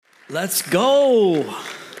Let's go.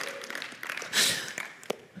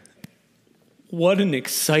 What an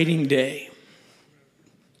exciting day.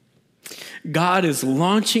 God is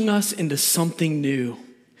launching us into something new.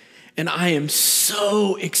 And I am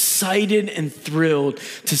so excited and thrilled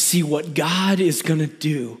to see what God is going to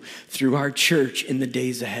do through our church in the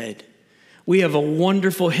days ahead. We have a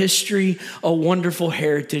wonderful history, a wonderful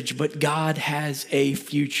heritage, but God has a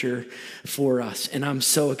future for us. And I'm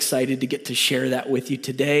so excited to get to share that with you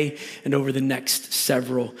today and over the next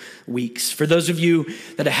several weeks. For those of you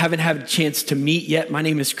that I haven't had a chance to meet yet, my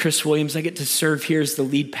name is Chris Williams. I get to serve here as the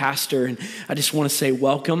lead pastor, and I just want to say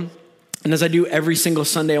welcome. And as I do every single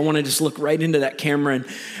Sunday, I want to just look right into that camera and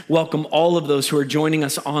welcome all of those who are joining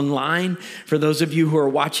us online. For those of you who are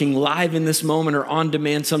watching live in this moment or on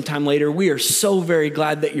demand sometime later, we are so very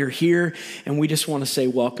glad that you're here, and we just want to say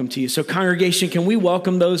welcome to you. So congregation, can we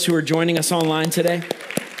welcome those who are joining us online today?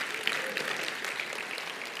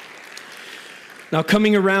 Now,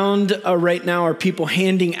 coming around right now are people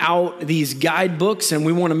handing out these guidebooks, and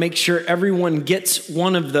we want to make sure everyone gets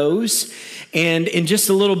one of those. And in just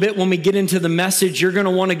a little bit, when we get into the message, you're going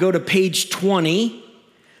to want to go to page 20,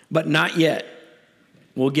 but not yet.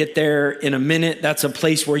 We'll get there in a minute. That's a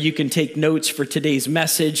place where you can take notes for today's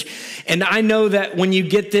message. And I know that when you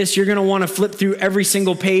get this, you're going to want to flip through every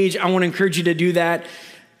single page. I want to encourage you to do that,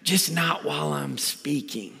 just not while I'm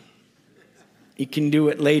speaking. You can do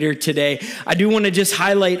it later today. I do want to just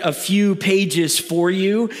highlight a few pages for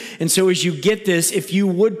you. And so as you get this, if you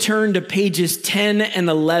would turn to pages 10 and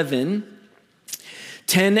 11,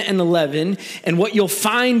 and what you'll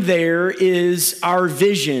find there is our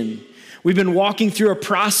vision. We've been walking through a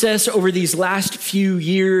process over these last few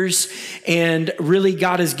years, and really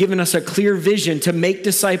God has given us a clear vision to make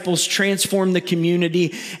disciples, transform the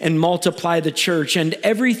community, and multiply the church. And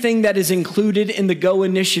everything that is included in the Go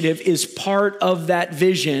Initiative is part of that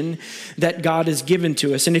vision that God has given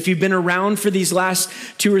to us. And if you've been around for these last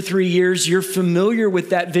 2 or 3 years, you're familiar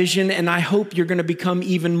with that vision, and I hope you're going to become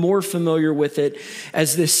even more familiar with it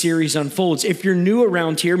as this series unfolds. If you're new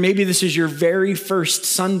around here, maybe this is your very first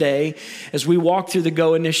Sunday. As we walk through the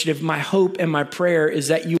Go Initiative, my hope and my prayer is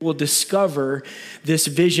that you will discover this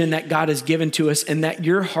vision that God has given to us and that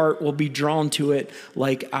your heart will be drawn to it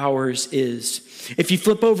like ours is. If you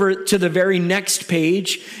flip over to the very next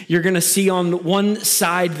page, you're going to see on one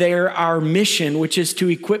side there our mission, which is to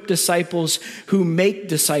equip disciples who make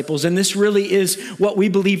disciples. And this really is what we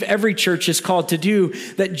believe every church is called to do,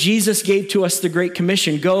 that Jesus gave to us the Great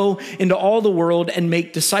Commission: go into all the world and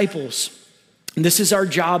make disciples. And this is our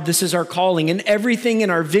job, this is our calling, and everything in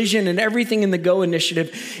our vision and everything in the Go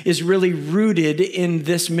Initiative is really rooted in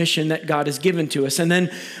this mission that God has given to us. And then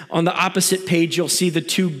on the opposite page, you'll see the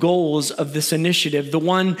two goals of this initiative. The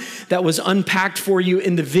one that was unpacked for you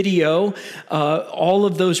in the video, all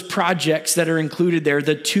of those projects that are included there,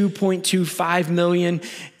 the $2.25 million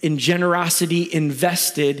in generosity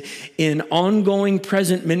invested in ongoing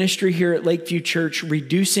present ministry here at Lakeview Church,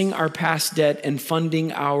 reducing our past debt and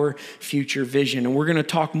funding our future vision. And we're going to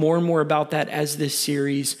talk more and more about that as this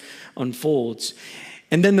series unfolds.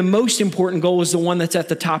 And then the most important goal is the one that's at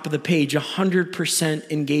the top of the page: 100%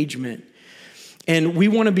 engagement. And we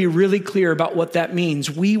want to be really clear about what that means.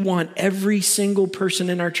 We want every single person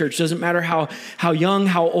in our church, doesn't matter how young,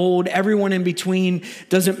 how old, everyone in between,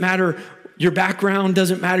 doesn't matter your background,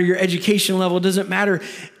 doesn't matter your education level, doesn't matter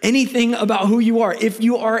anything about who you are. If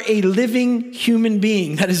you are a living human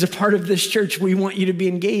being that is a part of this church, we want you to be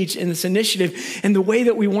engaged in this initiative. And the way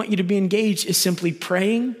that we want you to be engaged is simply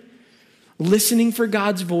praying, listening for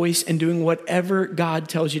God's voice, and doing whatever God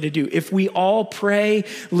tells you to do. If we all pray,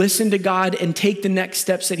 listen to God, and take the next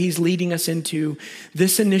steps that He's leading us into,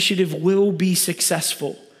 this initiative will be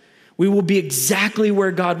successful. We will be exactly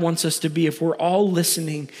where God wants us to be if we're all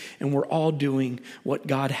listening and we're all doing what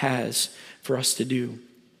God has for us to do.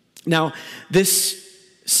 Now, this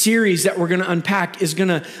series that we're going to unpack is going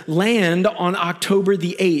to land on October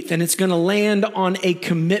the 8th, and it's going to land on a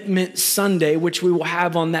Commitment Sunday, which we will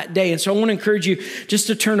have on that day. And so I want to encourage you just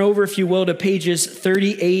to turn over, if you will, to pages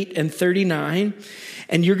 38 and 39.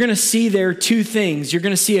 And you're going to see there two things. You're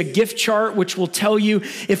going to see a gift chart, which will tell you,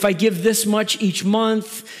 if I give this much each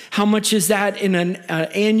month, how much is that in an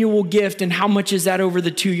annual gift, and how much is that over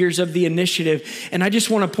the 2 years of the initiative. And I just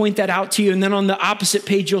want to point that out to you. And then on the opposite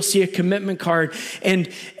page, you'll see a commitment card. And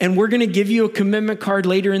we're going to give you a commitment card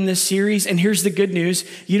later in this series. And here's the good news: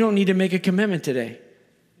 you don't need to make a commitment today.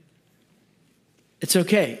 It's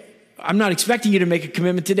okay. I'm not expecting you to make a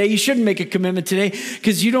commitment today. You shouldn't make a commitment today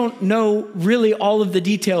because you don't know really all of the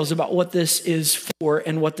details about what this is for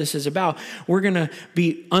and what this is about. We're going to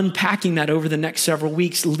be unpacking that over the next several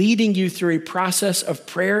weeks, leading you through a process of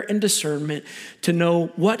prayer and discernment to know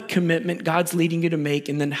what commitment God's leading you to make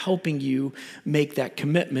and then helping you make that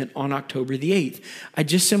commitment on October the 8th. I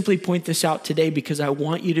just simply point this out today because I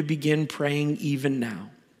want you to begin praying even now.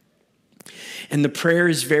 And the prayer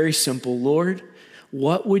is very simple. Lord,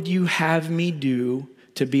 what would you have me do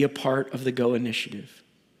to be a part of the Go Initiative?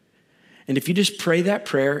 And if you just pray that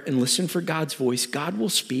prayer and listen for God's voice, God will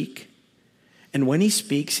speak. And when he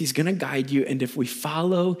speaks, he's going to guide you. And if we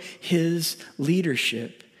follow his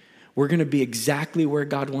leadership, we're going to be exactly where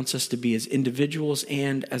God wants us to be as individuals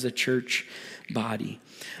and as a church body.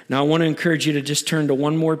 Now, I want to encourage you to just turn to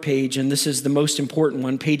one more page, and this is the most important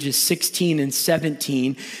one, pages 16 and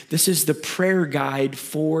 17. This is the prayer guide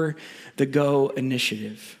for the Go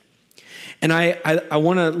Initiative. And I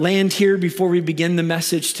want to land here before we begin the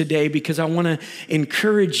message today because I want to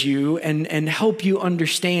encourage you and help you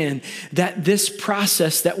understand that this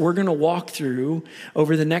process that we're going to walk through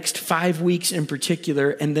over the next 5 weeks in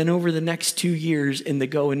particular, and then over the next 2 years in the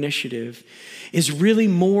Go Initiative, is really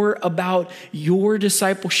more about your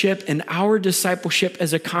discipleship and our discipleship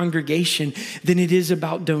as a congregation than it is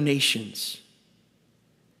about donations.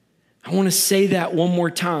 I want to say that one more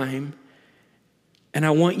time. And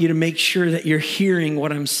I want you to make sure that you're hearing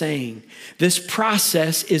what I'm saying. This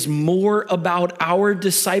process is more about our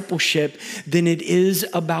discipleship than it is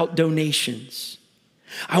about donations.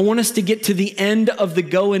 I want us to get to the end of the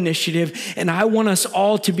Go Initiative, and I want us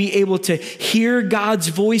all to be able to hear God's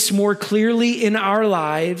voice more clearly in our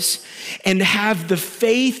lives and have the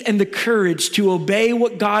faith and the courage to obey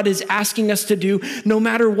what God is asking us to do, no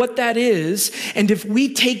matter what that is. And if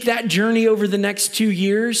we take that journey over the next 2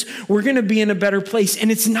 years, we're going to be in a better place.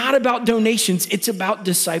 And it's not about donations, it's about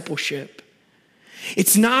discipleship.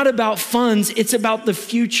 It's not about funds, it's about the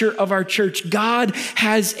future of our church. God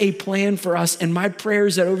has a plan for us, and my prayer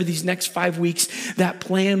is that over these next 5 weeks, that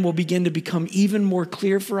plan will begin to become even more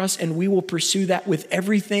clear for us, and we will pursue that with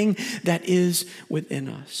everything that is within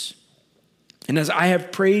us. And as I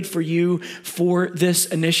have prayed for you for this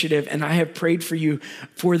initiative, and I have prayed for you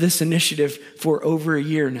for this initiative for over a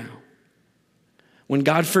year now, when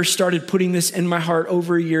God first started putting this in my heart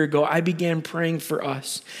over a year ago, I began praying for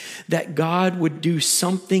us that God would do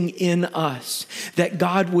something in us, that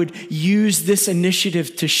God would use this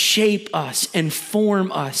initiative to shape us and form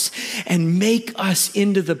us and make us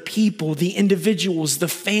into the people, the individuals, the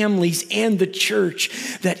families, and the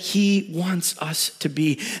church that he wants us to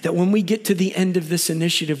be. That when we get to the end of this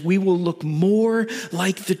initiative, we will look more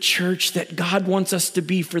like the church that God wants us to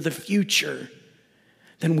be for the future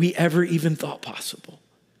than we ever even thought possible.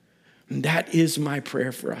 And that is my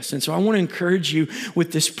prayer for us. And so I want to encourage you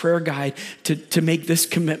with this prayer guide to make this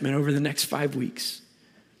commitment over the next 5 weeks.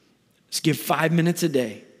 Just give 5 minutes a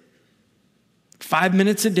day. 5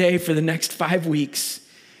 minutes a day for the next 5 weeks.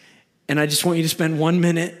 And I just want you to spend 1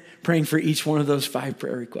 minute praying for each one of those 5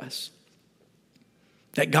 prayer requests.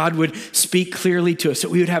 That God would speak clearly to us,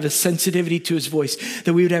 that we would have a sensitivity to his voice,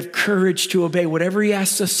 that we would have courage to obey whatever he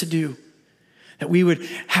asks us to do. That we would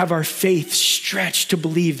have our faith stretched to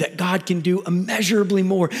believe that God can do immeasurably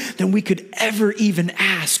more than we could ever even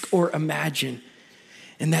ask or imagine.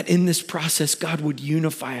 And that in this process, God would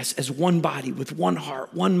unify us as one body with one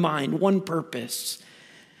heart, one mind, one purpose,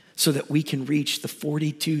 so that we can reach the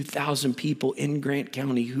 42,000 people in Grant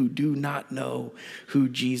County who do not know who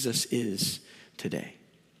Jesus is today.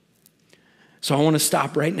 So I want to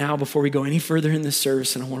stop right now before we go any further in this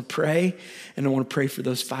service, and I want to pray, and I want to pray for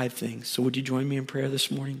those 5 things. So would you join me in prayer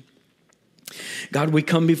this morning? God, we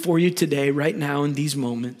come before you today, right now in these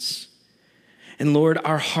moments. And Lord,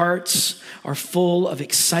 our hearts are full of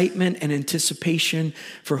excitement and anticipation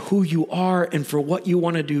for who you are and for what you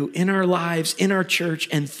want to do in our lives, in our church,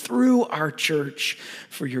 and through our church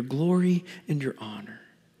for your glory and your honor.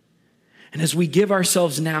 And as we give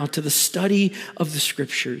ourselves now to the study of the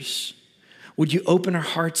scriptures, would you open our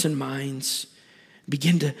hearts and minds,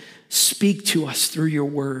 begin to speak to us through your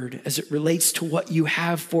word as it relates to what you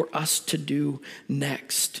have for us to do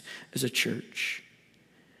next as a church.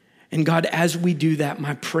 And God, as we do that,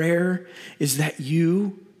 my prayer is that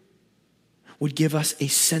you would give us a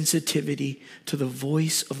sensitivity to the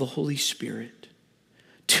voice of the Holy Spirit.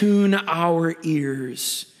 Tune our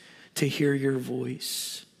ears to hear your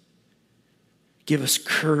voice. Give us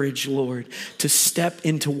courage, Lord, to step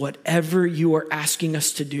into whatever you are asking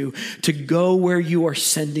us to do, to go where you are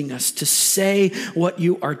sending us, to say what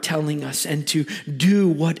you are telling us, and to do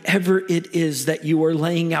whatever it is that you are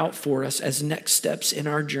laying out for us as next steps in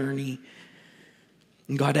our journey.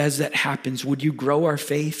 And God, as that happens, would you grow our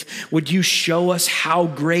faith? Would you show us how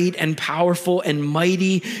great and powerful and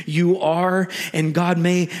mighty you are? And God,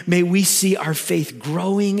 may we see our faith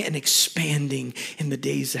growing and expanding in the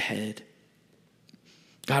days ahead.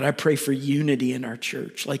 God, I pray for unity in our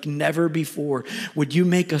church like never before. Would you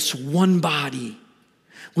make us one body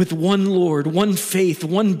with one Lord, one faith,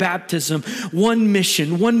 one baptism, one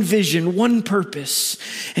mission, one vision, one purpose.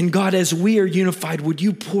 And God, as we are unified, would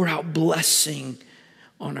you pour out blessing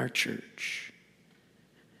on our church?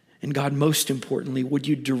 And God, most importantly, would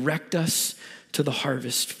you direct us to the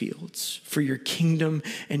harvest fields for your kingdom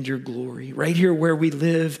and your glory? Right here where we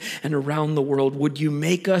live and around the world, would you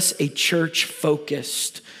make us a church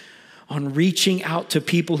focused on reaching out to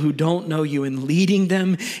people who don't know you and leading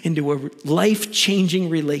them into a life-changing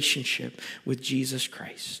relationship with Jesus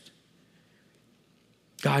Christ?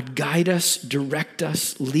 God, guide us, direct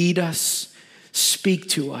us, lead us, speak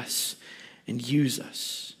to us, and use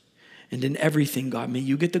us. And in everything, God, may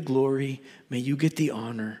you get the glory, may you get the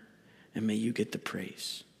honor, and may you get the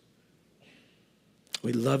praise.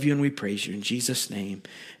 We love you and we praise you in Jesus' name.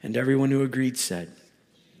 And everyone who agreed said,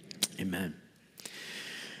 amen.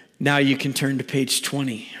 Now you can turn to page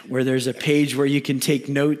 20, where there's a page where you can take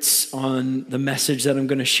notes on the message that I'm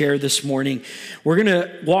going to share this morning. We're going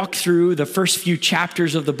to walk through the first few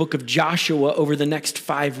chapters of the book of Joshua over the next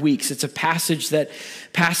 5 weeks. It's a passages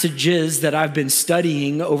that I've been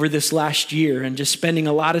studying over this last year and just spending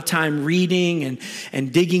a lot of time reading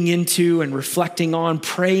and digging into and reflecting on,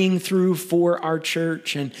 praying through for our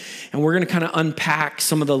church. And we're going to kind of unpack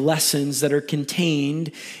some of the lessons that are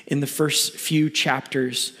contained in the first few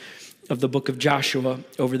chapters of the book of Joshua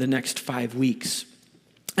over the next 5 weeks.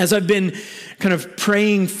 As I've been kind of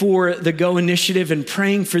praying for the Go Initiative and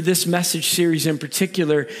praying for this message series in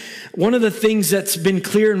particular, one of the things that's been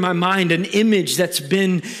clear in my mind, an image that's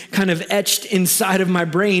been kind of etched inside of my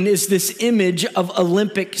brain, is this image of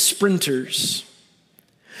Olympic sprinters.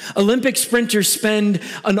 Olympic sprinters spend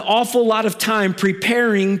an awful lot of time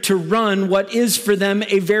preparing to run what is for them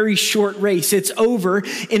a very short race. It's over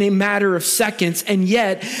in a matter of seconds, and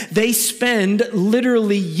yet they spend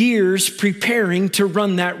literally years preparing to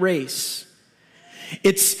run that race.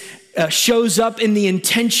 It's shows up in the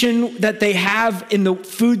intention that they have in the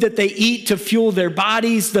food that they eat to fuel their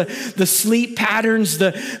bodies, the sleep patterns,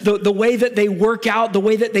 the way that they work out, the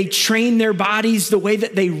way that they train their bodies, the way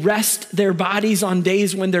that they rest their bodies on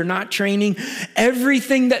days when they're not training.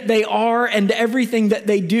 Everything that they are and everything that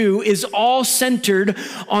they do is all centered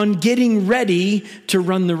on getting ready to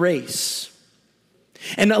run the race.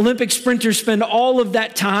 And Olympic sprinters spend all of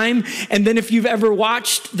that time. And then if you've ever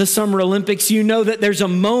watched the Summer Olympics, you know that there's a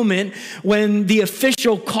moment when the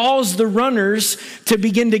official calls the runners to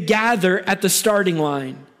begin to gather at the starting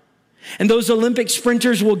line. And those Olympic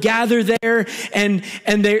sprinters will gather there and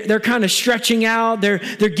they're kind of stretching out. They're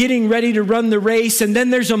getting ready to run the race. And then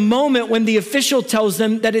there's a moment when the official tells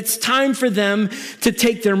them that it's time for them to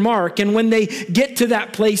take their mark. And when they get to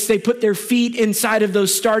that place, they put their feet inside of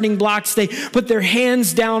those starting blocks. They put their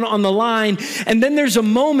hands down on the line. And then there's a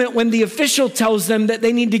moment when the official tells them that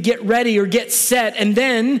they need to get ready or get set. And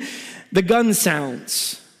then the gun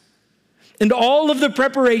sounds. And all of the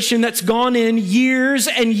preparation that's gone in, years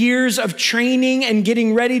and years of training and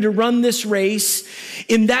getting ready to run this race,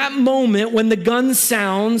 in that moment when the gun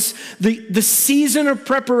sounds, the season of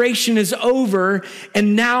preparation is over,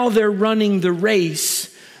 and now they're running the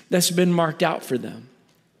race that's been marked out for them.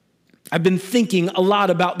 I've been thinking a lot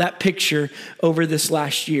about that picture over this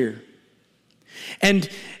last year. And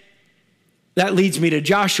that leads me to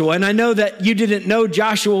Joshua. And I know that you didn't know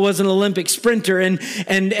Joshua was an Olympic sprinter,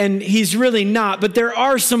 and he's really not. But there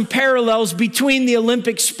are some parallels between the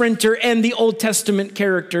Olympic sprinter and the Old Testament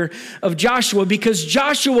character of Joshua, because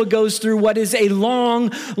Joshua goes through what is a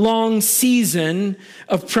long, long season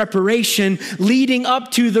of preparation leading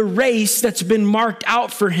up to the race that's been marked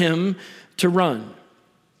out for him to run.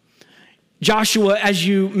 Joshua, as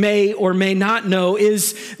you may or may not know,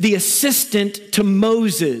 is the assistant to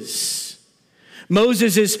Moses.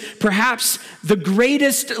 Moses is perhaps the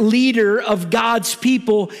greatest leader of God's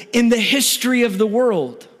people in the history of the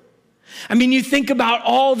world. I mean, you think about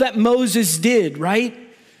all that Moses did, right?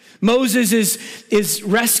 Moses is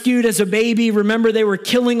rescued as a baby. Remember, they were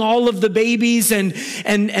killing all of the babies,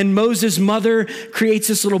 and Moses' mother creates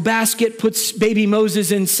this little basket, puts baby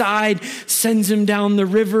Moses inside, sends him down the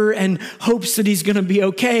river, and hopes that he's going to be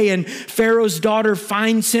okay. And Pharaoh's daughter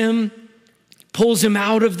finds him, pulls him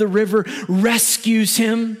out of the river, rescues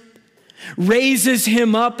him, raises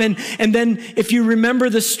him up. And then if you remember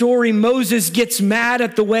the story, Moses gets mad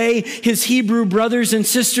at the way his Hebrew brothers and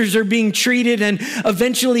sisters are being treated. And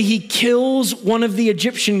eventually he kills one of the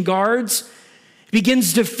Egyptian guards. He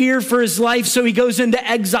begins to fear for his life. So he goes into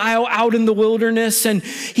exile out in the wilderness, and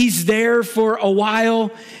he's there for a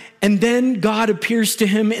while. And then God appears to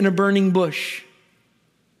him in a burning bush.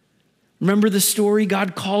 Remember the story?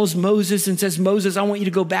 God calls Moses and says, Moses, I want you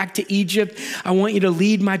to go back to Egypt. I want you to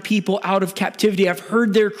lead my people out of captivity. I've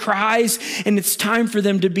heard their cries, and it's time for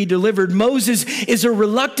them to be delivered. Moses is a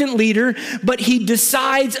reluctant leader, but he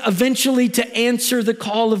decides eventually to answer the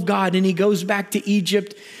call of God, and he goes back to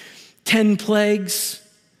Egypt. 10 plagues,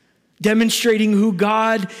 demonstrating who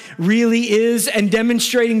God really is, and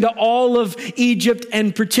demonstrating to all of Egypt,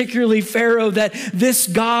 and particularly Pharaoh, that this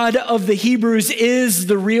God of the Hebrews is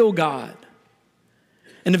the real God.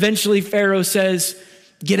 And eventually Pharaoh says,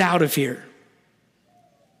 get out of here.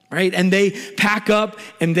 Right? And they pack up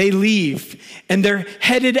and they leave. And they're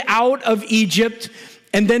headed out of Egypt.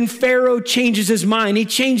 And then Pharaoh changes his mind. He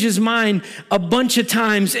changed his mind a bunch of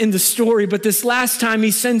times in the story, but this last time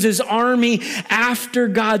he sends his army after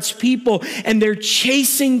God's people, and they're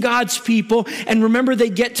chasing God's people. And remember, they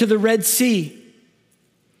get to the Red Sea.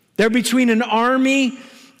 They're between an army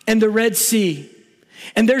and the Red Sea,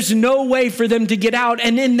 and there's no way for them to get out.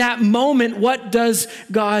 And in that moment, what does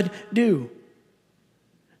God do?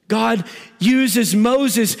 God uses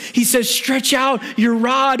Moses. He says, stretch out your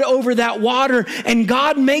rod over that water. And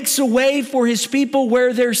God makes a way for his people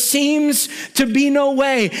where there seems to be no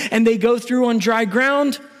way. And they go through on dry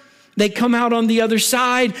ground. They come out on the other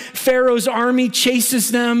side. Pharaoh's army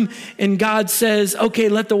chases them. And God says, okay,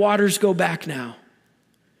 let the waters go back now.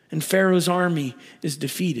 And Pharaoh's army is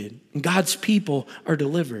defeated. And God's people are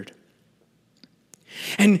delivered.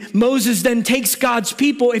 And Moses then takes God's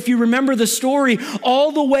people, if you remember the story,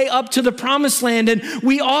 all the way up to the promised land. And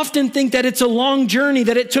we often think that it's a long journey,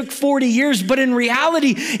 that it took 40 years, but in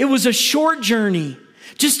reality, it was a short journey,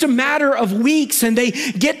 just a matter of weeks. And they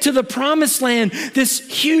get to the promised land, this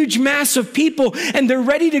huge mass of people, and they're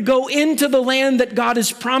ready to go into the land that God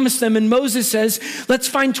has promised them. And Moses says, let's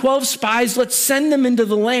find 12 spies, let's send them into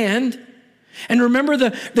the land. And remember,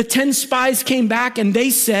 the 10 spies came back and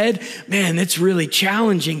they said, man, it's really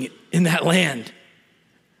challenging in that land.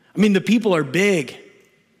 I mean, the people are big.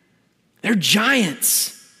 They're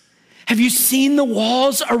giants. Have you seen the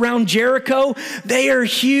walls around Jericho? They are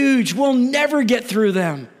huge. We'll never get through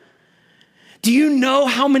them. Do you know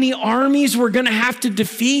how many armies we're going to have to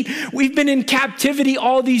defeat? We've been in captivity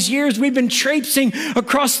all these years. We've been traipsing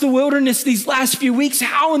across the wilderness these last few weeks.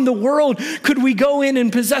 How in the world could we go in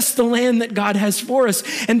and possess the land that God has for us?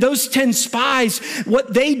 And those 10 spies,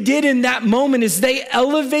 what they did in that moment is they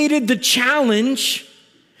elevated the challenge.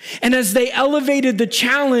 And as they elevated the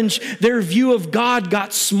challenge, their view of God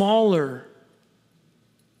got smaller.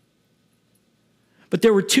 But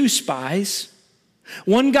there were 2 spies.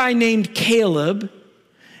 One guy named Caleb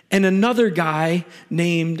and another guy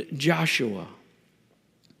named Joshua.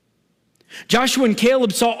 Joshua and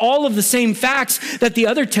Caleb saw all of the same facts that the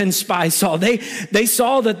other 10 spies saw. They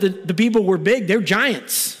saw that the people were big. They're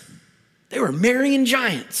giants. They were marrying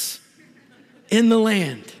giants in the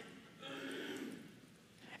land.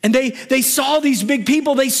 And they saw these big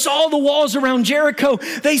people. They saw the walls around Jericho.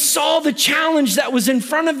 They saw the challenge that was in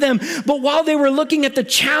front of them. But while they were looking at the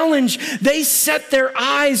challenge, they set their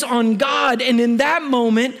eyes on God. And in that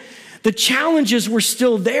moment, the challenges were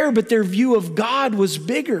still there, but their view of God was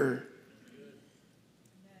bigger.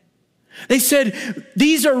 They said,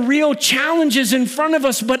 these are real challenges in front of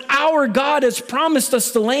us, but our God has promised us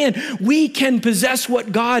the land. We can possess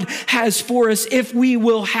what God has for us if we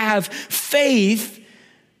will have faith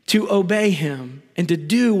to obey him and to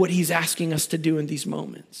do what he's asking us to do in these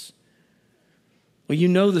moments. Well, you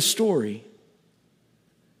know the story.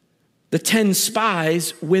 The 10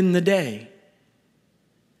 spies win the day.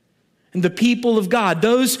 And the people of God,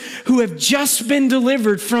 those who have just been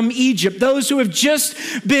delivered from Egypt, those who have just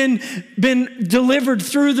been delivered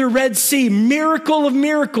through the Red Sea, miracle of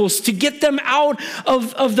miracles to get them out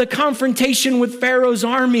of the confrontation with Pharaoh's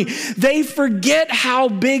army, they forget how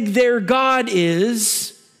big their God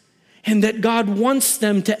is and that God wants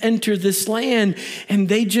them to enter this land, and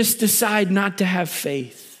they just decide not to have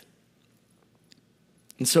faith.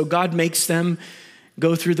 And so God makes them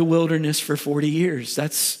go through the wilderness for 40 years.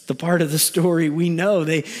 That's the part of the story we know.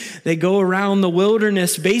 They go around the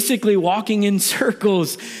wilderness basically walking in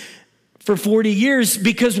circles for 40 years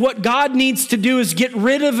because what God needs to do is get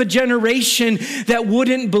rid of a generation that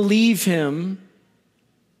wouldn't believe him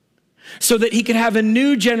so that he could have a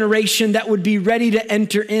new generation that would be ready to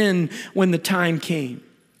enter in when the time came.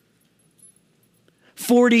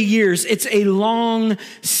 40 years, it's a long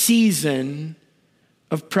season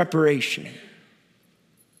of preparation.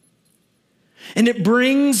 And it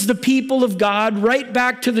brings the people of God right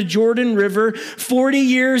back to the Jordan River 40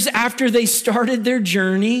 years after they started their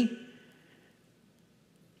journey.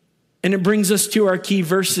 And it brings us to our key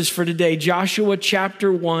verses for today. Joshua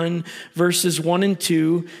chapter 1, verses 1 and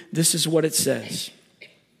 2. This is what it says.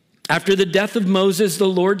 After the death of Moses, the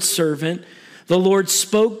Lord's servant, the Lord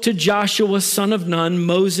spoke to Joshua, son of Nun,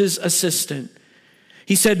 Moses' assistant.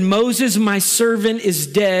 He said, Moses, my servant, is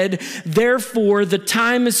dead. Therefore, the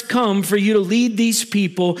time has come for you to lead these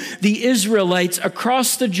people, the Israelites,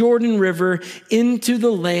 across the Jordan River into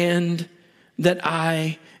the land that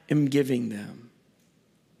I am giving them.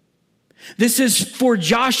 This is for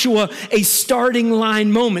Joshua a starting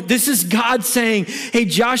line moment. This is God saying, hey,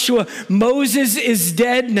 Joshua, Moses is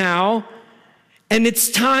dead now, and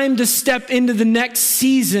it's time to step into the next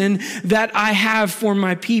season that I have for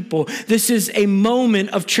my people. This is a moment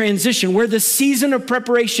of transition where the season of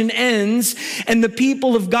preparation ends and the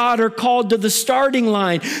people of God are called to the starting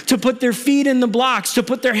line, to put their feet in the blocks, to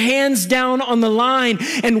put their hands down on the line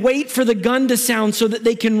and wait for the gun to sound so that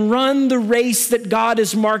they can run the race that God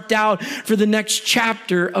has marked out for the next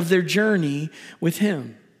chapter of their journey with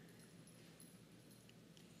him.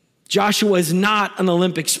 Joshua is not an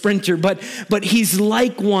Olympic sprinter, but he's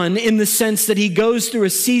like one in the sense that he goes through a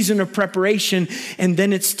season of preparation and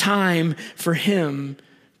then it's time for him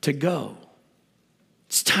to go.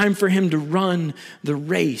 It's time for him to run the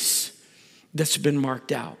race that's been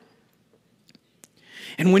marked out.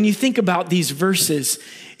 And when you think about these verses,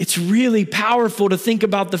 it's really powerful to think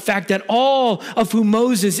about the fact that all of who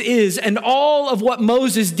Moses is and all of what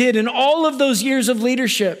Moses did in all of those years of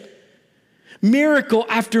leadership, miracle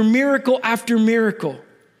after miracle after miracle,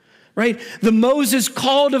 right? The Moses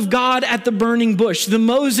called of God at the burning bush. The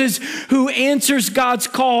Moses who answers God's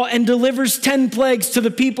call and delivers 10 plagues to the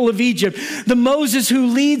people of Egypt. The Moses who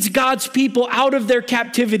leads God's people out of their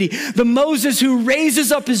captivity. The Moses who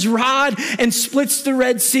raises up his rod and splits the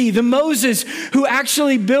Red Sea. The Moses who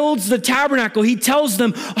actually builds the tabernacle. He tells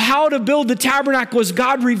them how to build the tabernacle as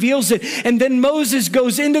God reveals it. And then Moses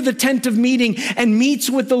goes into the tent of meeting and meets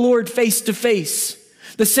with the Lord face to face.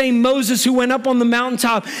 The same Moses who went up on the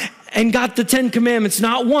mountaintop and got the 10 commandments,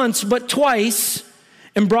 not once, but twice,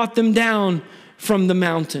 and brought them down from the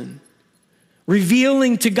mountain,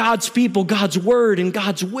 revealing to God's people God's word and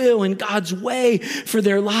God's will and God's way for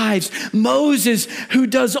their lives. Moses, who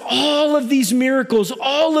does all of these miracles,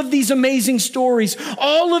 all of these amazing stories,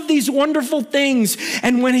 all of these wonderful things,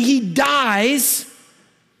 and when he dies,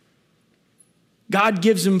 God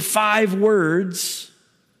gives him 5 words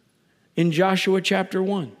in Joshua chapter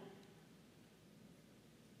 1.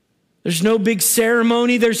 There's no big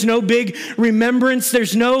ceremony. There's no big remembrance.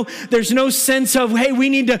 There's no sense of, hey, we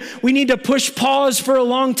need to push pause for a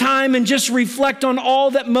long time and just reflect on all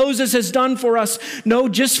that Moses has done for us. No,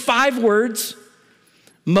 just 5 words.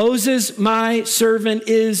 Moses, my servant,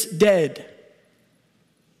 is dead.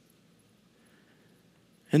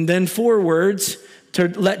 And then 4 words to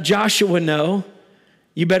let Joshua know,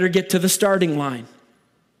 you better get to the starting line.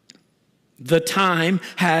 The time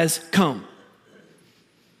has come.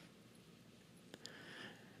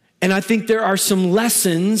 And I think there are some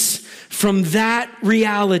lessons from that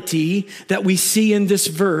reality that we see in this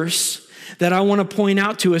verse that I want to point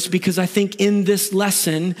out to us, because I think in this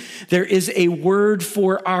lesson, there is a word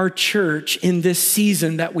for our church in this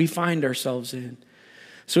season that we find ourselves in.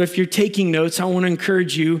 So if you're taking notes, I want to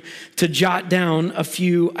encourage you to jot down a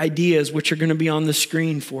few ideas which are going to be on the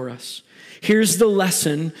screen for us. Here's the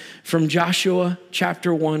lesson from Joshua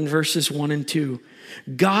chapter 1, verses 1 and 2.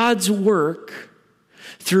 God's work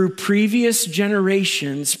through previous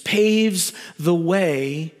generations paves the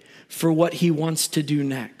way for what he wants to do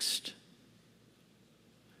next.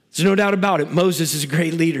 There's no doubt about it. Moses is a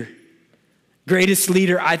great leader. Greatest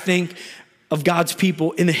leader, I think, of God's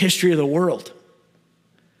people in the history of the world.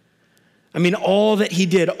 I mean, all that he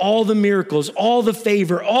did, all the miracles, all the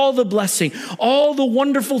favor, all the blessing, all the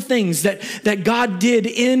wonderful things that God did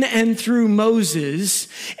in and through Moses.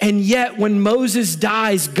 And yet when Moses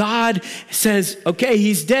dies, God says, okay,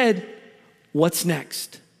 he's dead. What's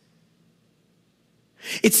next?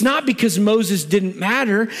 It's not because Moses didn't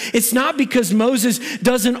matter. It's not because Moses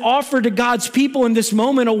doesn't offer to God's people in this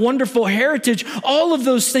moment a wonderful heritage. All of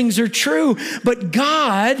those things are true, but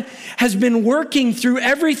God has been working through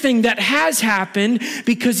everything that has happened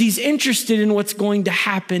because he's interested in what's going to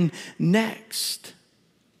happen next.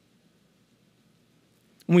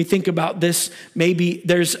 When we think about this, maybe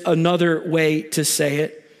there's another way to say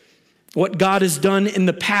it. What God has done in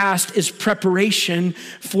the past is preparation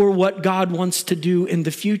for what God wants to do in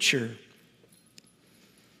the future.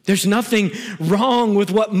 There's nothing wrong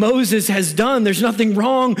with what Moses has done. There's nothing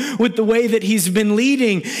wrong with the way that he's been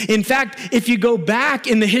leading. In fact, if you go back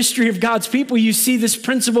in the history of God's people, you see this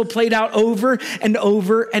principle played out over and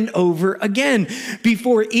over and over again.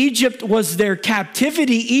 Before Egypt was their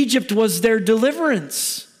captivity, Egypt was their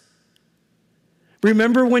deliverance.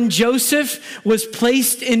 Remember when Joseph was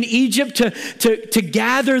placed in Egypt to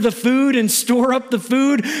gather the food and store up the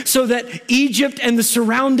food so that Egypt and the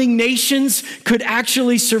surrounding nations could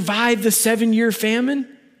actually survive the 7-year famine?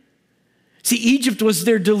 See, Egypt was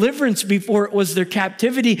their deliverance before it was their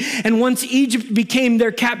captivity. And once Egypt became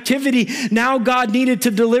their captivity, now God needed to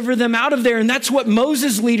deliver them out of there. And that's what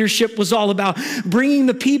Moses' leadership was all about, bringing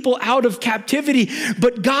the people out of captivity.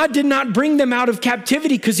 But God did not bring them out of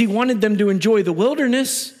captivity because he wanted them to enjoy the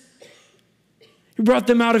wilderness. He brought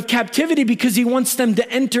them out of captivity because he wants them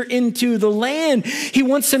to enter into the land. He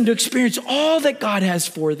wants them to experience all that God has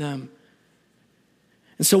for them.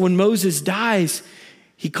 And so when Moses dies,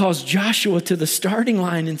 he calls Joshua to the starting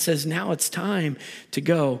line and says, now it's time to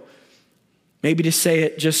go. Maybe to say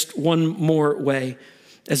it just one more way.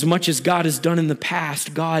 As much as God has done in the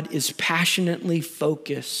past, God is passionately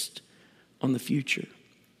focused on the future.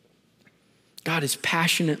 God is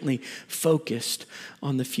passionately focused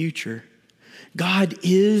on the future. God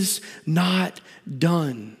is not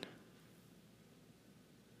done.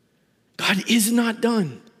 God is not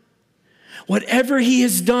done. Whatever he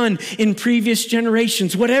has done in previous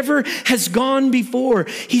generations, whatever has gone before,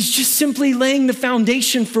 he's just simply laying the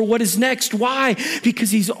foundation for what is next. Why? Because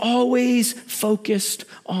he's always focused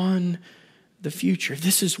on the future.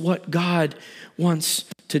 This is what God wants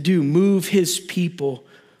to do, move his people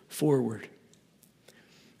forward.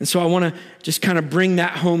 And so I want to just kind of bring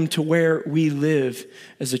that home to where we live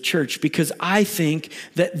as a church, because I think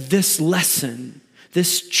that this lesson,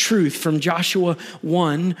 this truth from Joshua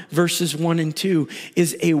 1, verses 1 and 2,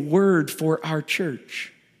 is a word for our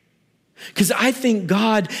church. Because I think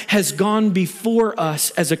God has gone before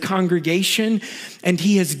us as a congregation, and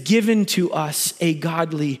he has given to us a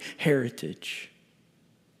godly heritage.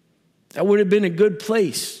 That would have been a good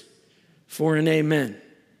place for an amen.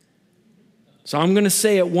 So I'm going to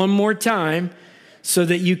say it one more time so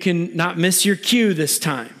that you can not miss your cue this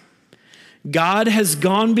time. God has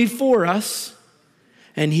gone before us,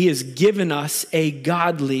 and he has given us a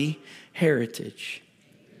godly heritage.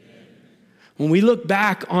 When we look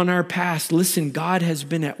back on our past, listen, God has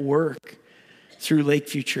been at work through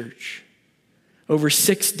Lakeview Church. Over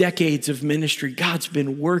 6 decades of ministry, God's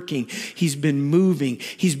been working. He's been moving.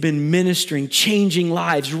 He's been ministering, changing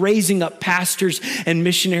lives, raising up pastors and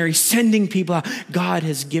missionaries, sending people out. God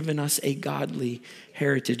has given us a godly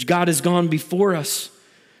heritage. God has gone before us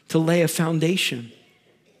to lay a foundation.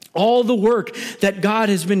 All the work that God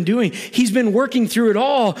has been doing, he's been working through it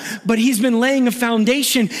all, but he's been laying a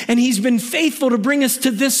foundation, and he's been faithful to bring us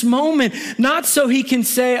to this moment, not so he can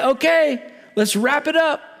say, okay, let's wrap it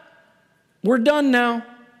up. We're done now.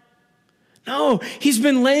 No, he's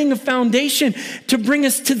been laying a foundation to bring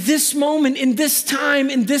us to this moment, in this time,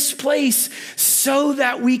 in this place, so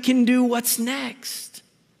that we can do what's next.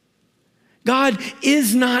 God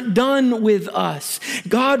is not done with us.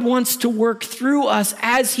 God wants to work through us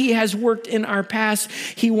as he has worked in our past.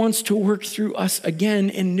 He wants to work through us again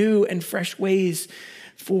in new and fresh ways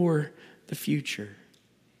for the future.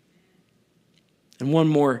 And one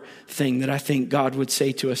more thing that I think God would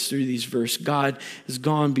say to us through these verses. God has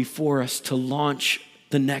gone before us to launch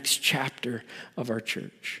the next chapter of our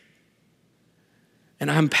church. And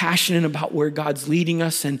I'm passionate about where God's leading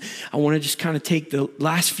us. And I want to just kind of take the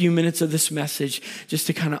last few minutes of this message just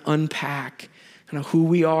to kind of unpack kind of who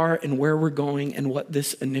we are and where we're going and what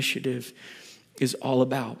this initiative is all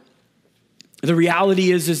about. The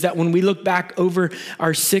reality is that when we look back over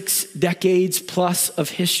our 6 decades plus of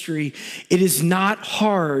history, it is not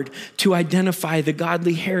hard to identify the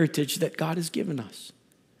godly heritage that God has given us.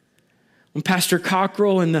 When Pastor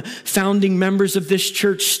Cockrell and the founding members of this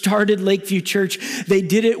church started Lakeview Church, they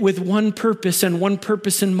did it with one purpose and one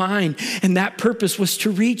purpose in mind. And that purpose was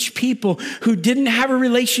to reach people who didn't have a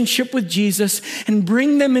relationship with Jesus and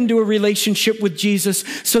bring them into a relationship with Jesus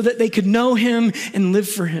so that they could know him and live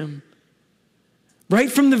for him. Right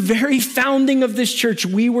from the very founding of this church,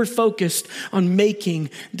 we were focused on making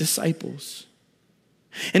disciples.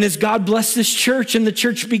 And as God blessed this church and the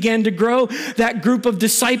church began to grow, that group of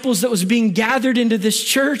disciples that was being gathered into this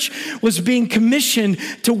church was being commissioned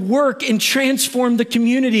to work and transform the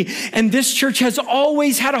community. And this church has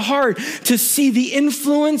always had a heart to see the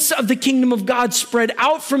influence of the kingdom of God spread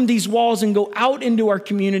out from these walls and go out into our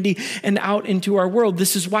community and out into our world.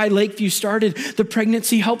 This is why Lakeview started the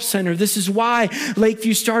Pregnancy Help Center. This is why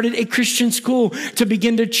Lakeview started a Christian school to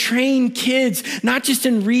begin to train kids, not just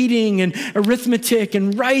in reading and arithmetic and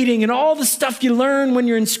writing and all the stuff you learn when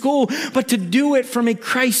you're in school, but to do it from a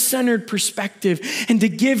Christ-centered perspective and to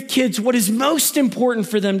give kids what is most important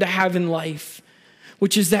for them to have in life,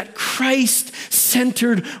 which is that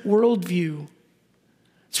Christ-centered worldview.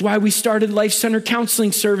 It's why we started Life Center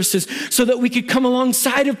counseling services, so that we could come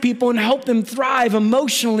alongside of people and help them thrive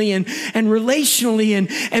emotionally and relationally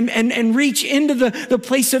and reach into the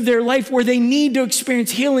place of their life where they need to experience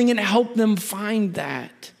healing and help them find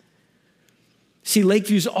that. See,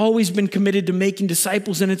 Lakeview's always been committed to making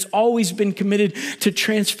disciples, and it's always been committed to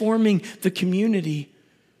transforming the community.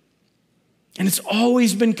 And it's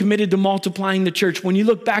always been committed to multiplying the church. When you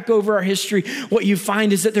look back over our history, what you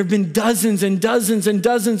find is that there have been dozens and dozens and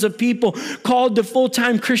dozens of people called to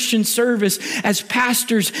full-time Christian service as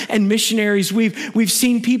pastors and missionaries. We've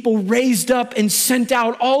seen people raised up and sent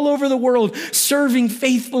out all over the world, serving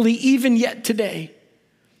faithfully even yet today.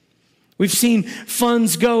 We've seen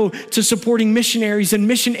funds go to supporting missionaries and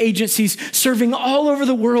mission agencies serving all over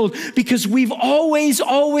the world, because we've always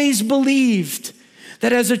believed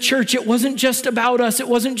that as a church, it wasn't just about us. It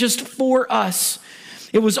wasn't just for us.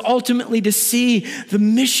 It was ultimately to see the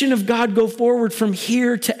mission of God go forward from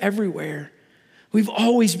here to everywhere. We've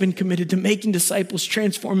always been committed to making disciples,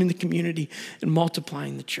 transforming the community, and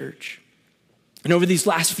multiplying the church. And over these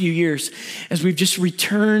last few years, as we've just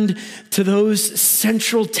returned to those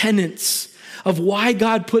central tenets of why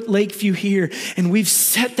God put Lakeview here, and we've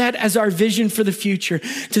set that as our vision for the future,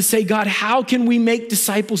 to say, God, how can we make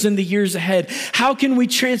disciples in the years ahead? How can we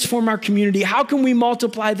transform our community? How can we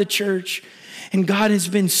multiply the church? And God has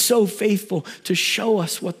been so faithful to show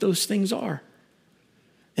us what those things are.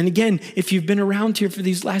 And again, if you've been around here for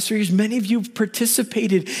these last 3 years, many of you have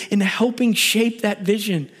participated in helping shape that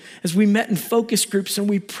vision as we met in focus groups and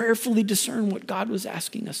we prayerfully discerned what God was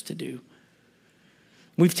asking us to do.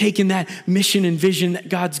 We've taken that mission and vision that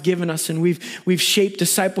God's given us, and we've shaped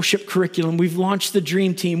discipleship curriculum. We've launched the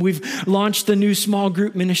Dream Team. We've launched the new small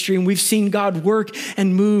group ministry, and we've seen God work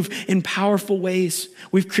and move in powerful ways.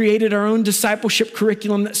 We've created our own discipleship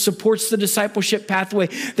curriculum that supports the discipleship pathway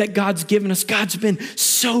that God's given us. God's been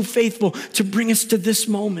so faithful to bring us to this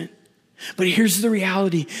moment. But here's the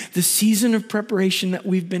reality. The season of preparation that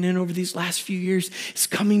we've been in over these last few years is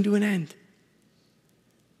coming to an end.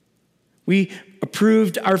 We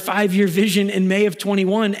approved our 5-year vision in May of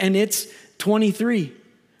 21, and it's 23.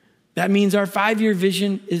 That means our 5-year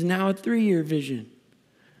vision is now a 3-year vision.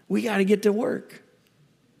 We got to get to work.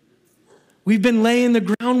 We've been laying the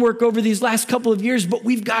groundwork over these last couple of years, but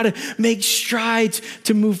we've got to make strides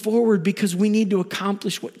to move forward, because we need to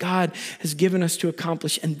accomplish what God has given us to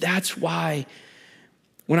accomplish. And that's why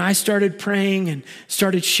when I started praying and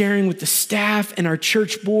started sharing with the staff and our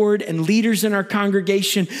church board and leaders in our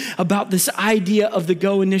congregation about this idea of the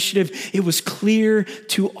Go Initiative, it was clear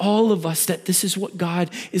to all of us that this is what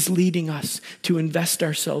God is leading us to invest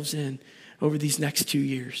ourselves in over these next 2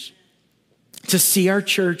 years. To see our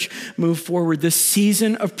church move forward. This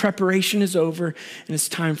season of preparation is over, and it's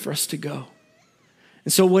time for us to go.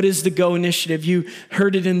 And so what is the Go Initiative? You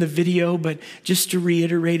heard it in the video, but just to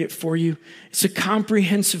reiterate it for you, it's a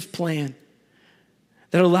comprehensive plan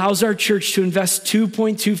that allows our church to invest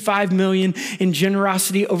 $2.25 million in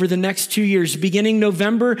generosity over the next 2 years, beginning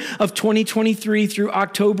November of 2023 through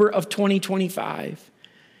October of 2025.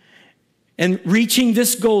 And reaching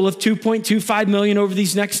this goal of $2.25 million over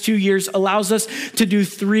these next 2 years allows us to do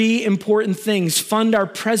 3 important things: fund our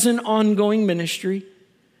present ongoing ministry,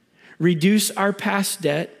 reduce our past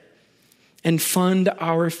debt, and fund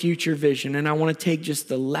our future vision. And I want to take just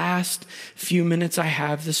the last few minutes I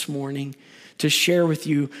have this morning to share with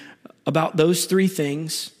you about those 3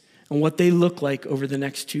 things and what they look like over the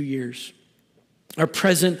next 2 years. Our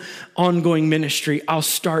present ongoing ministry, I'll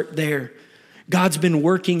start there. God's been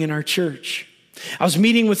working in our church. I was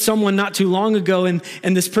meeting with someone not too long ago, and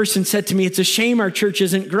this person said to me, "It's a shame our church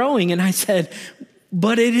isn't growing." And I said,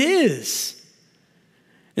 "But it is."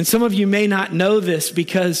 And some of you may not know this,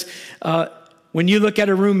 because when you look at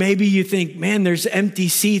a room, maybe you think, man, there's empty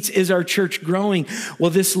seats. Is our church growing?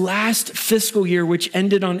 Well, this last fiscal year, which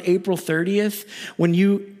ended on April 30th, when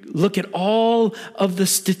you look at all of the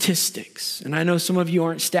statistics, and I know some of you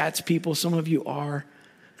aren't stats people, some of you are,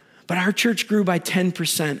 but our church grew by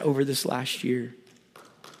 10% over this last year.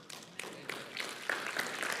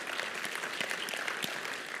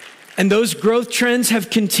 And those growth trends have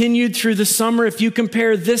continued through the summer. If you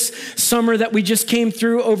compare this summer that we just came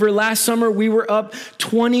through over last summer, we were up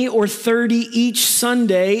 20 or 30 each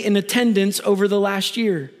Sunday in attendance over the last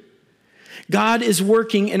year. God is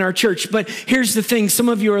working in our church. But here's the thing. Some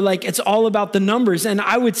of you are like, it's all about the numbers. And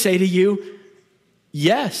I would say to you,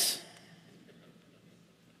 yes.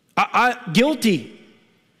 Guilty.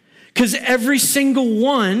 Because every single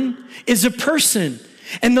one is a person.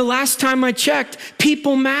 And the last time I checked,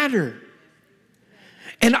 people matter.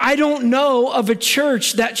 And I don't know of a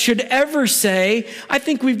church that should ever say, I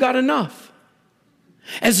think we've got enough.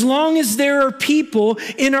 As long as there are people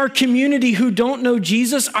in our community who don't know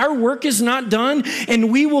Jesus, our work is not done,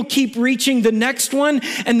 and we will keep reaching the next one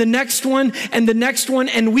and the next one and the next one,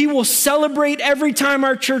 and we will celebrate every time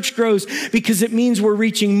our church grows because it means we're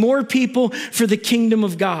reaching more people for the kingdom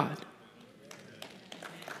of God.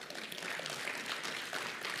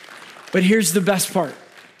 But here's the best part.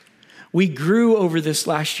 We grew over this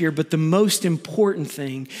last year, but the most important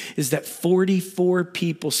thing is that 44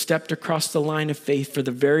 people stepped across the line of faith for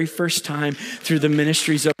the very first time through the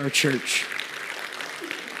ministries of our church.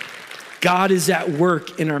 God is at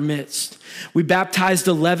work in our midst. We baptized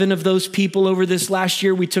 11 of those people over this last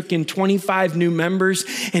year. We took in 25 new members,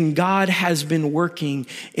 and God has been working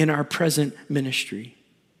in our present ministry.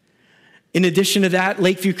 In addition to that,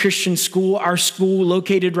 Lakeview Christian School, our school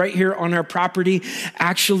located right here on our property,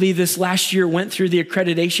 actually this last year went through the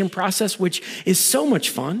accreditation process, which is so much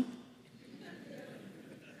fun.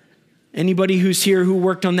 Anybody who's here who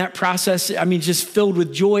worked on that process, just filled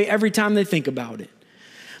with joy every time they think about it.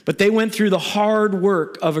 But they went through the hard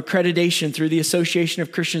work of accreditation through the Association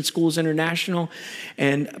of Christian Schools International.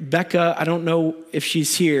 And Becca, I don't know if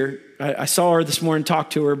she's here. I saw her this morning,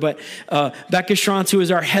 talked to her, but Becca Schrantz, who is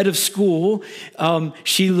our head of school,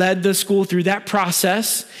 she led the school through that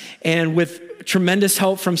process, and with tremendous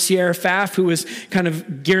help from Sierra Pfaff, who was kind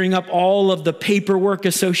of gearing up all of the paperwork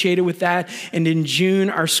associated with that. And in June,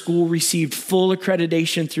 our school received full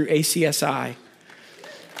accreditation through ACSI.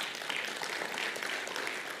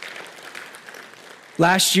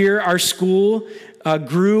 Last year, our school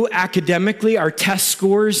grew academically. Our test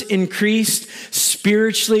scores increased.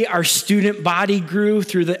 Spiritually, our student body grew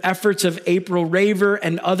through the efforts of April Raver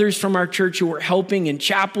and others from our church who were helping in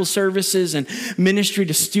chapel services and ministry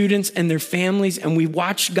to students and their families. And we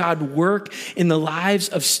watched God work in the lives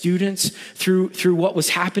of students through what was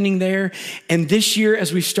happening there. And this year,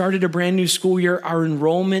 as we started a brand new school year, our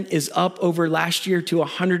enrollment is up over last year to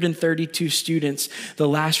 132 students, the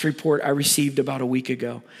last report I received about a week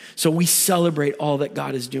ago. So we celebrate all that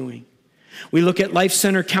God is doing. We look at Life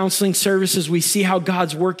Center counseling services. We see how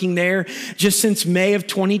God's working there. Just since May of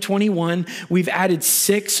 2021, we've added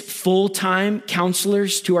 6 full-time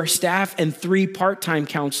counselors to our staff and 3 part-time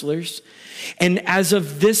counselors. And as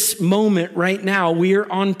of this moment right now, we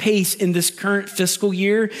are on pace in this current fiscal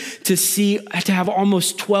year to have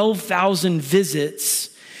almost 12,000 visits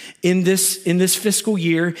in this fiscal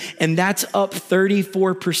year, and that's up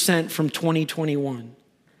 34% from 2021.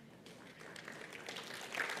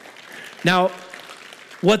 Now,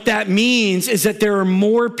 what that means is that there are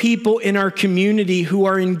more people in our community who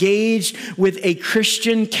are engaged with a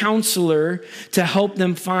Christian counselor to help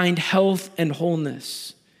them find health and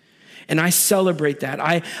wholeness. And I celebrate that.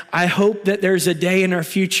 I hope that there's a day in our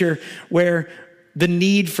future where the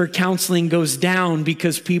need for counseling goes down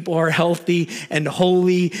because people are healthy and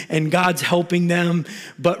holy and God's helping them.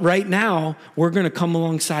 But right now, we're going to come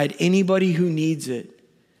alongside anybody who needs it.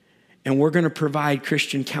 And we're going to provide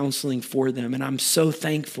Christian counseling for them. And I'm so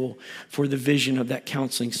thankful for the vision of that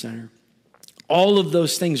counseling center. All of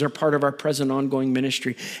those things are part of our present ongoing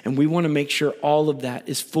ministry. And we want to make sure all of that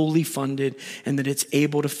is fully funded and that it's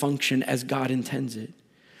able to function as God intends it.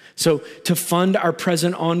 So to fund our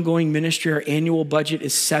present ongoing ministry, our annual budget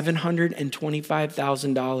is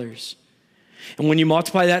 $725,000. And when you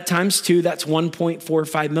multiply that times 2, that's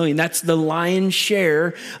 $1.45 million. That's the lion's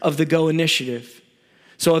share of the Go Initiative.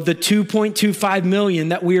 So of the $2.25 million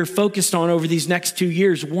that we are focused on over these next 2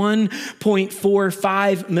 years,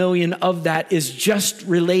 $1.45 million of that is just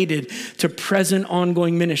related to present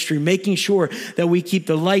ongoing ministry, making sure that we keep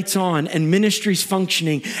the lights on and ministries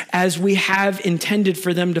functioning as we have intended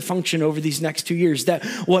for them to function over these next 2 years, that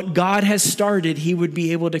what God has started, he would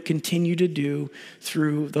be able to continue to do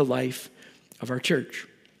through the life of our church.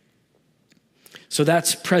 So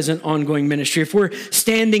that's present ongoing ministry. If we're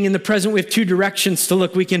standing in the present, we have 2 directions to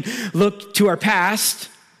look. We can look to our past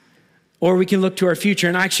or we can look to our future.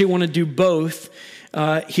 And I actually want to do both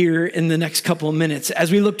here in the next couple of minutes. As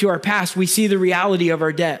we look to our past, we see the reality of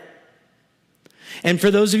our debt. And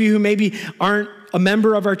for those of you who maybe aren't a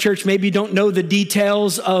member of our church, maybe don't know the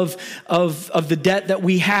details of the debt that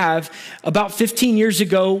we have, about 15 years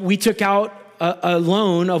ago, we took out a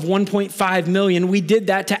loan of $1.5 million. We did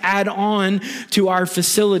that to add on to our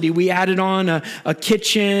facility. We added on a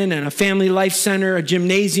kitchen and a family life center, a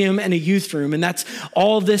gymnasium, and a youth room. And that's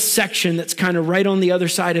all this section that's kind of right on the other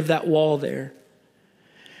side of that wall there.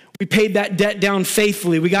 We paid that debt down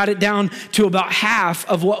faithfully. We got it down to about half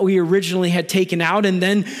of what we originally had taken out. And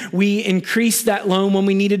then we increased that loan when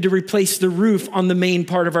we needed to replace the roof on the main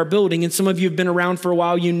part of our building. And some of you have been around for a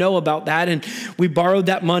while, you know about that. And we borrowed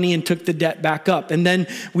that money and took the debt back up. And then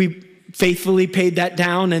we faithfully paid that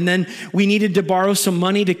down. And then we needed to borrow some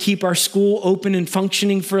money to keep our school open and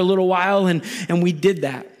functioning for a little while. And we did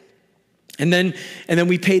that. And then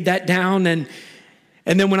we paid that down.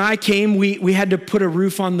 And then when I came, we had to put a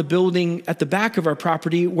roof on the building at the back of our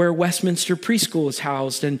property where Westminster Preschool is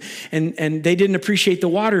housed. And they didn't appreciate the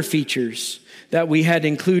water features that we had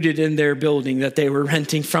included in their building that they were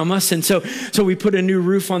renting from us. And so we put a new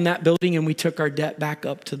roof on that building and we took our debt back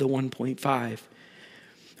up to the 1.5.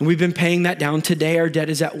 And we've been paying that down. Today, our debt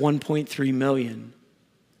is at 1.3 million.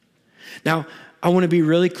 Now, I want to be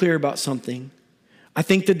really clear about something. I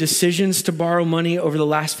think the decisions to borrow money over the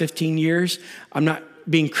last 15 years, I'm not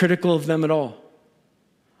being critical of them at all.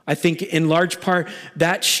 I think in large part,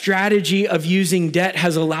 that strategy of using debt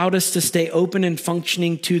has allowed us to stay open and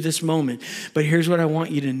functioning to this moment. But here's what I want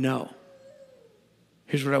you to know.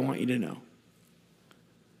 Here's what I want you to know.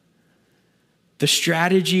 The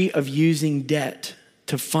strategy of using debt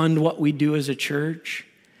to fund what we do as a church,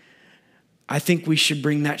 I think we should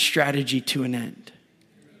bring that strategy to an end.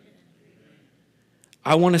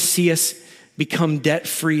 I want to see us become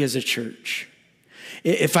debt-free as a church.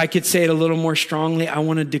 If I could say it a little more strongly, I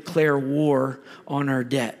want to declare war on our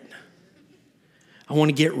debt. I want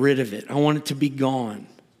to get rid of it. I want it to be gone.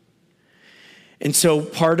 And so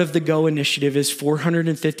part of the GO initiative is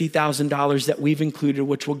 $450,000 that we've included,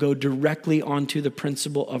 which will go directly onto the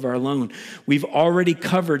principal of our loan. We've already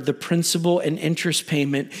covered the principal and interest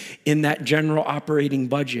payment in that general operating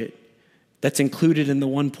budget. That's included in the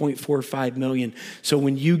 1.45 million. So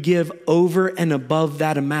when you give over and above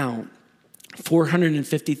that amount,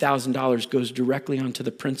 $450,000 goes directly onto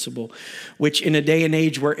the principal, which in a day and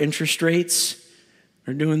age where interest rates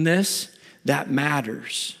are doing this, that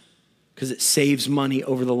matters because it saves money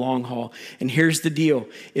over the long haul. And here's the deal.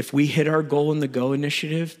 If we hit our goal in the GO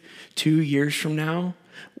initiative 2 years from now,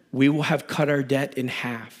 we will have cut our debt in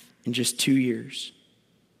half in just 2 years,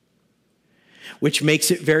 which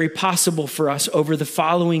makes it very possible for us over the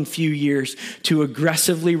following few years to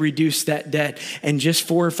aggressively reduce that debt. And just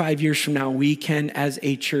 4 or 5 years from now, we can, as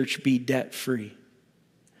a church, be debt-free.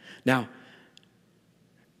 Now,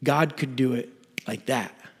 God could do it like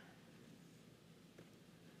that.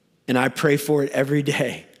 And I pray for it every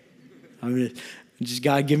day.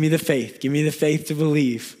 God, give me the faith. Give me the faith to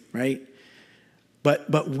believe, right?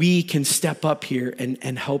 But we can step up here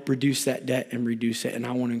and help reduce that debt and reduce it. And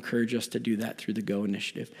I want to encourage us to do that through the GO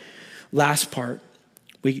initiative. Last part,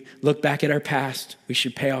 we look back at our past. We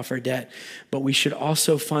should pay off our debt, but we should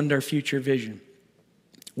also fund our future vision.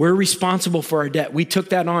 We're responsible for our debt. We took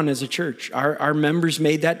that on as a church. Our members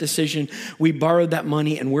made that decision. We borrowed that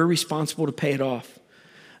money and we're responsible to pay it off.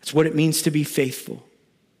 That's what it means to be faithful,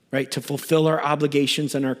 right? To fulfill our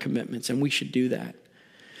obligations and our commitments, and we should do that.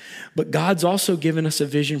 But God's also given us a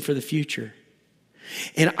vision for the future.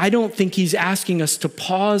 And I don't think he's asking us to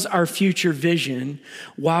pause our future vision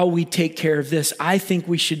while we take care of this. I think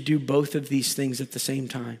we should do both of these things at the same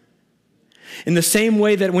time. In the same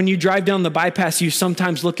way that when you drive down the bypass, you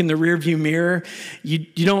sometimes look in the rearview mirror. You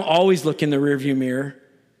don't always look in the rearview mirror.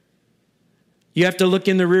 You have to look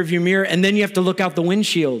in the rearview mirror, and then you have to look out the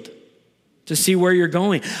windshield to see where you're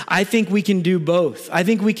going. I think we can do both. I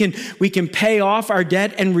think we can pay off our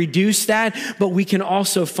debt and reduce that, but we can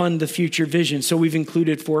also fund the future vision. So we've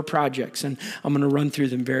included 4 projects, and I'm going to run through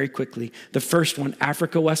them very quickly. The first one,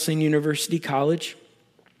 Africa Wesleyan University College.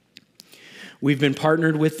 We've been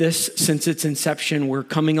partnered with this since its inception. We're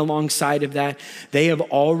coming alongside of that. They have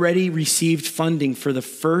already received funding for the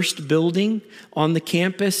first building on the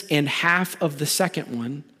campus and half of the second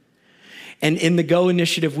one. And in the GO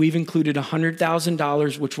initiative, we've included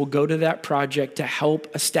 $100,000, which will go to that project to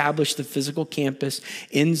help establish the physical campus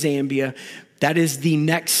in Zambia. That is the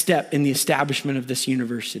next step in the establishment of this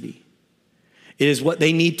university. It is what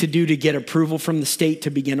they need to do to get approval from the state to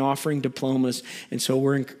begin offering diplomas. And so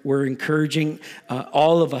we're encouraging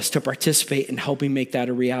all of us to participate in helping make that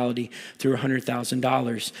a reality through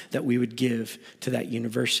 $100,000 that we would give to that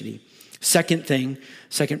university. Second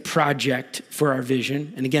project for our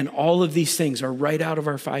vision. And again, all of these things are right out of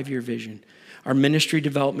our 5-year vision. Our ministry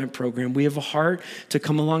development program. We have a heart to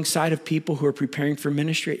come alongside of people who are preparing for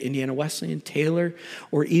ministry at Indiana Wesleyan, Taylor,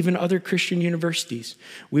 or even other Christian universities.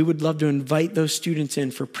 We would love to invite those students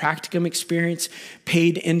in for practicum experience,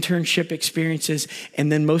 paid internship experiences,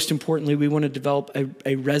 and then most importantly, we want to develop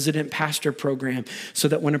a resident pastor program so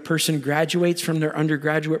that when a person graduates from their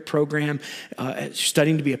undergraduate program,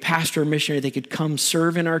 studying to be a pastor or missionary, they could come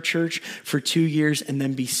serve in our church for 2 years and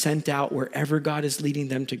then be sent out wherever God is leading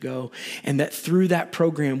them to go. And that through that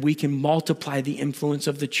program, we can multiply the influence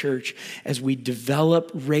of the church as we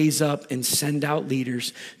develop, raise up, and send out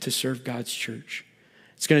leaders to serve God's church.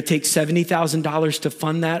 It's going to take $70,000 to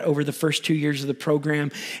fund that over the first 2 years of the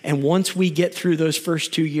program. And once we get through those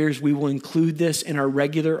first 2 years, we will include this in our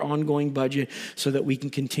regular ongoing budget so that we can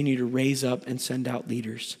continue to raise up and send out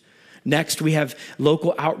leaders. Next, we have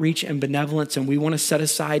local outreach and benevolence, and we want to set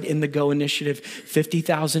aside in the GO initiative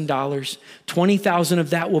 $50,000. $20,000 of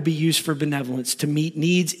that will be used for benevolence to meet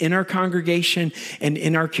needs in our congregation and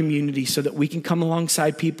in our community so that we can come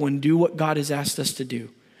alongside people and do what God has asked us to do,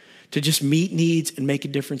 to just meet needs and make a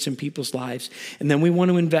difference in people's lives. And then we want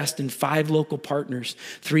to invest in 5 local partners,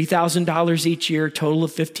 $3,000 each year, total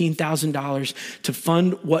of $15,000 to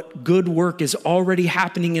fund what good work is already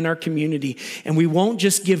happening in our community. And we won't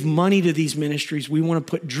just give money to these ministries. We want to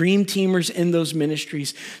put dream teamers in those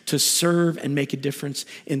ministries to serve and make a difference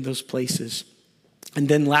in those places. And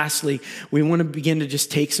then lastly, we want to begin to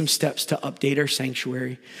just take some steps to update our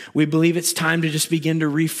sanctuary. We believe it's time to just begin to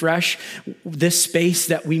refresh this space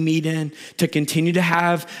that we meet in, to continue to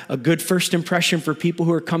have a good first impression for people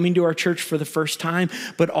who are coming to our church for the first time,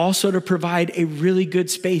 but also to provide a really good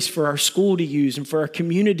space for our school to use and for our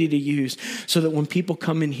community to use so that when people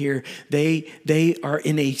come in here, they are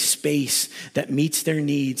in a space that meets their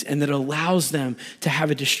needs and that allows them to have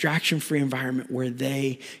a distraction-free environment where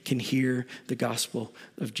they can hear the gospel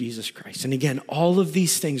of Jesus Christ. And again, all of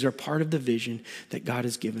these things are part of the vision that God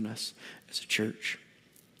has given us as a church.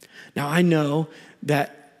 Now, I know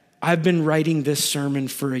that I've been writing this sermon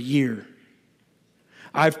for a year.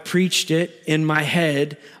 I've preached it in my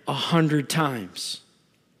head 100 times.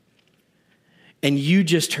 And you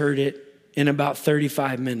just heard it in about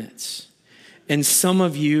 35 minutes. And some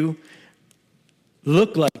of you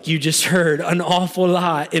look like you just heard an awful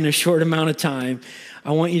lot in a short amount of time.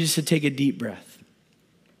 I want you just to take a deep breath.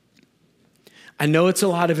 I know it's a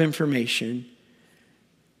lot of information.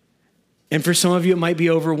 And for some of you, it might be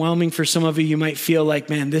overwhelming. For some of you, you might feel like,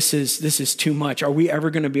 man, this is too much. Are we ever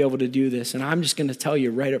going to be able to do this? And I'm just going to tell you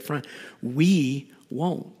right up front, we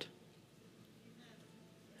won't.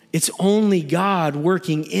 It's only God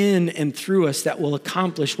working in and through us that will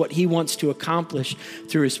accomplish what he wants to accomplish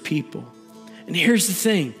through his people. And here's the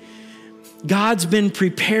thing. God's been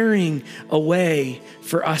preparing a way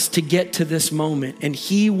for us to get to this moment, and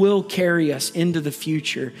he will carry us into the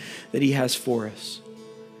future that he has for us.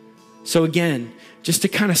 So again, just to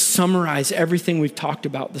kind of summarize everything we've talked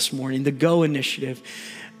about this morning, the GO initiative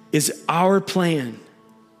is our plan,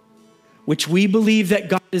 which we believe that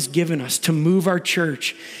God has given us to move our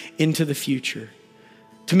church into the future.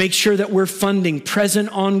 To make sure that we're funding present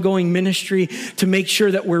ongoing ministry, to make sure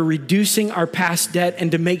that we're reducing our past debt,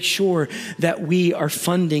 and to make sure that we are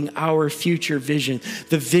funding our future vision,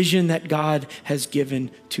 the vision that God has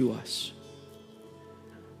given to us.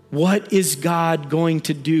 What is God going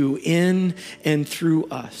to do in and through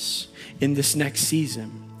us in this next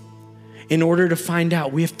season? In order to find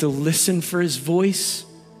out, we have to listen for his voice,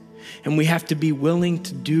 and we have to be willing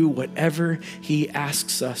to do whatever he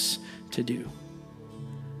asks us to do.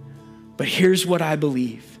 But here's what I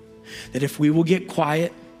believe, that if we will get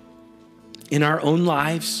quiet in our own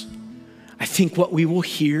lives, I think what we will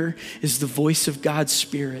hear is the voice of God's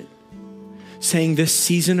Spirit saying this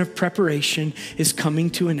season of preparation is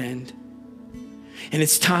coming to an end. And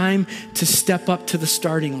it's time to step up to the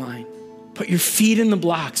starting line. Put your feet in the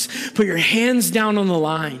blocks. Put your hands down on the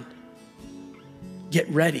line. Get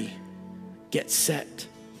ready. Get set.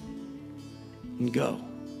 And go.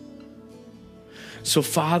 So,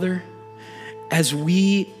 Father, as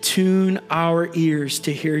we tune our ears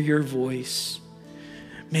to hear your voice,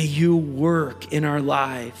 may you work in our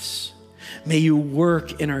lives. May you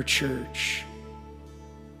work in our church.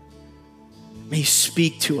 May you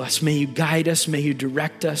speak to us. May you guide us. May you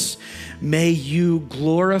direct us. May you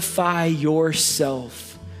glorify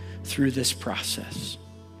yourself through this process.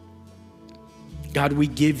 God, we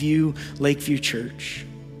give you Lakeview Church.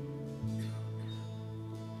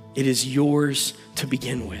 It is yours to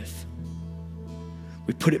begin with.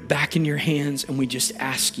 We put it back in your hands and we just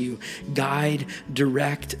ask you, guide,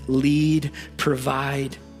 direct, lead,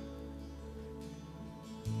 provide.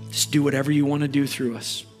 Just do whatever you want to do through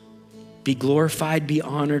us. Be glorified, be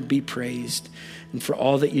honored, be praised. And for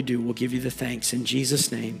all that you do, we'll give you the thanks. In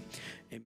Jesus' name,